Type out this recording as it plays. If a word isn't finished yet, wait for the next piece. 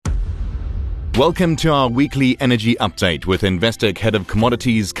Welcome to our weekly energy update with Investec Head of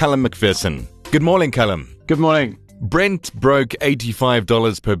Commodities, Callum McPherson. Good morning, Callum. Good morning. Brent broke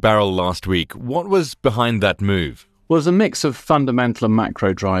 $85 per barrel last week. What was behind that move? Well, there's a mix of fundamental and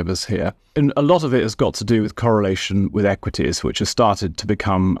macro drivers here. And a lot of it has got to do with correlation with equities, which has started to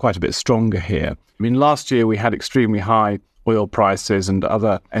become quite a bit stronger here. I mean, last year we had extremely high oil prices and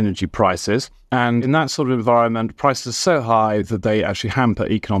other energy prices. And in that sort of environment, prices are so high that they actually hamper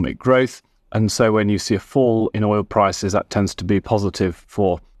economic growth. And so when you see a fall in oil prices, that tends to be positive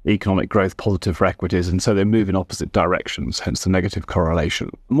for economic growth, positive for equities. And so they move in opposite directions, hence the negative correlation.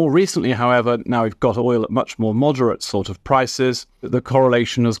 More recently, however, now we've got oil at much more moderate sort of prices. The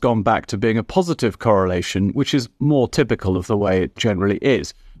correlation has gone back to being a positive correlation, which is more typical of the way it generally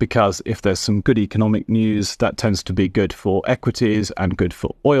is. Because if there's some good economic news, that tends to be good for equities and good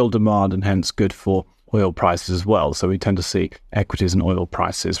for oil demand and hence good for oil prices as well. So we tend to see equities and oil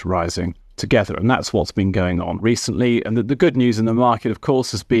prices rising together. And that's what's been going on recently. And the good news in the market, of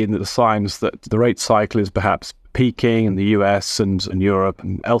course, has been that the signs that the rate cycle is perhaps peaking in the US and Europe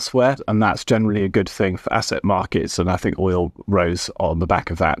and elsewhere. And that's generally a good thing for asset markets. And I think oil rose on the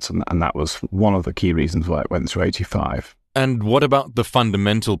back of that. And that was one of the key reasons why it went through 85. And what about the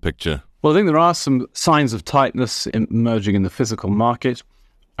fundamental picture? Well, I think there are some signs of tightness emerging in the physical market.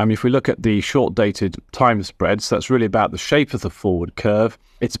 If we look at the short-dated time spreads, that's really about the shape of the forward curve.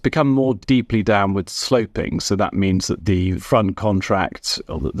 It's become more deeply downward sloping. So that means that the front contract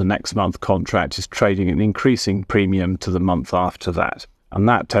or the next month contract is trading an increasing premium to the month after that. And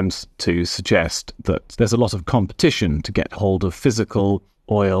that tends to suggest that there's a lot of competition to get hold of physical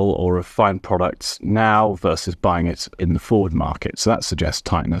oil or refined products now versus buying it in the forward market. So that suggests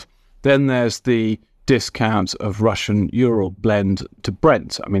tightness. Then there's the discount of Russian Ural blend to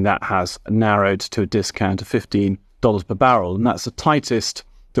Brent. That has narrowed to a discount of $15 per barrel. And that's the tightest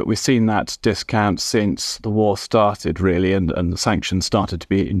that we've seen that discount since the war started, really, and the sanctions started to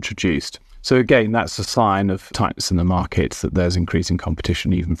be introduced. So again, that's a sign of tightness in the market, that there's increasing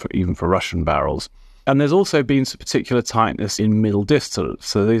competition even for Russian barrels. And there's also been some particular tightness in middle distillates.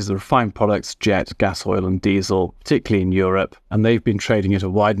 So these are refined products, jet, gas oil and diesel, particularly in Europe, and they've been trading at a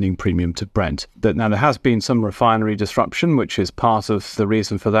widening premium to Brent. Now, there has been some refinery disruption, which is part of the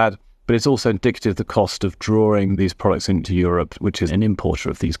reason for that, but it's also indicative of the cost of drawing these products into Europe, which is an importer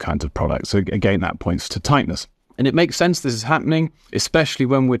of these kinds of products. So again, that points to tightness. And it makes sense this is happening, especially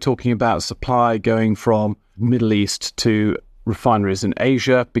when we're talking about supply going from Middle East to refineries in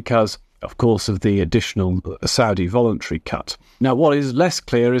Asia, because of course, of the additional Saudi voluntary cut. Now, what is less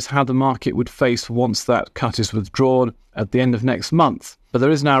clear is how the market would face once that cut is withdrawn at the end of next month. But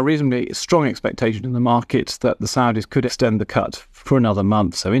there is now a reasonably strong expectation in the market that the Saudis could extend the cut for another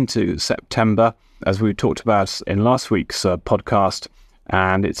month, so into September, as we talked about in last week's podcast.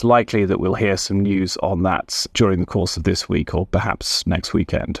 And it's likely that we'll hear some news on that during the course of this week or perhaps next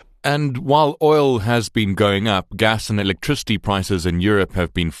weekend. And while oil has been going up, gas and electricity prices in Europe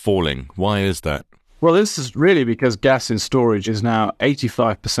have been falling. Why is that? Well, this is really because gas in storage is now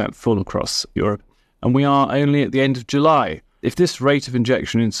 85% full across Europe, and we are only at the end of July. If this rate of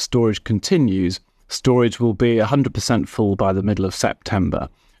injection into storage continues, storage will be 100% full by the middle of September.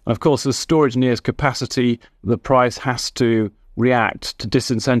 And of course, as storage nears capacity, the price has to react to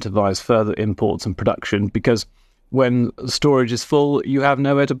disincentivize further imports and production, because when storage is full, you have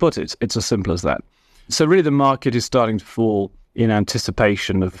nowhere to put it. It's as simple as that. So really the market is starting to fall in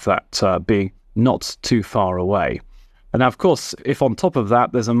anticipation of that being not too far away. And now, of course, if on top of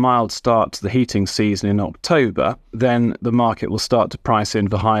that there's a mild start to the heating season in October, then the market will start to price in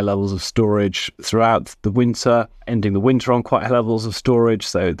for high levels of storage throughout the winter, ending the winter on quite high levels of storage,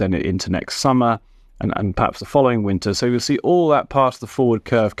 so then into next summer, and perhaps the following winter. So you'll see all that part of the forward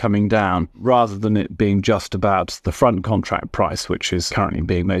curve coming down, rather than it being just about the front contract price, which is currently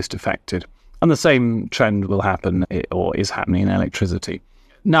being most affected. And the same trend will happen, or is happening, in electricity.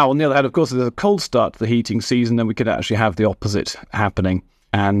 Now, on the other hand, of course, if there's a cold start to the heating season, then we could actually have the opposite happening.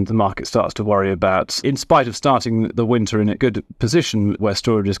 And the market starts to worry about, in spite of starting the winter in a good position where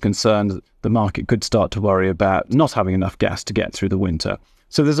storage is concerned, the market could start to worry about not having enough gas to get through the winter.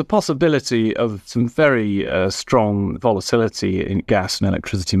 So there's a possibility of some very strong volatility in gas and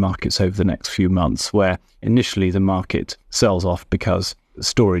electricity markets over the next few months, where initially the market sells off because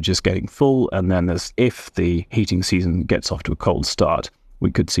storage is getting full, and then if the heating season gets off to a cold start,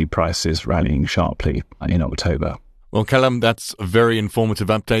 we could see prices rallying sharply in October. Well, Callum, that's a very informative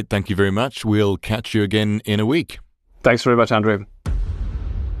update. Thank you very much. We'll catch you again in a week. Thanks very much, Andrew.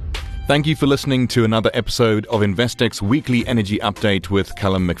 Thank you for listening to another episode of Investec's Weekly Energy Update with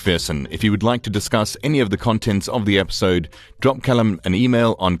Callum McPherson. If you would like to discuss any of the contents of the episode, drop Callum an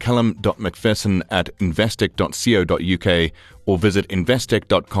email on callum.mcpherson@investec.co.uk or visit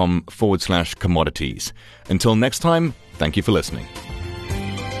investec.com/commodities. Until next time, thank you for listening.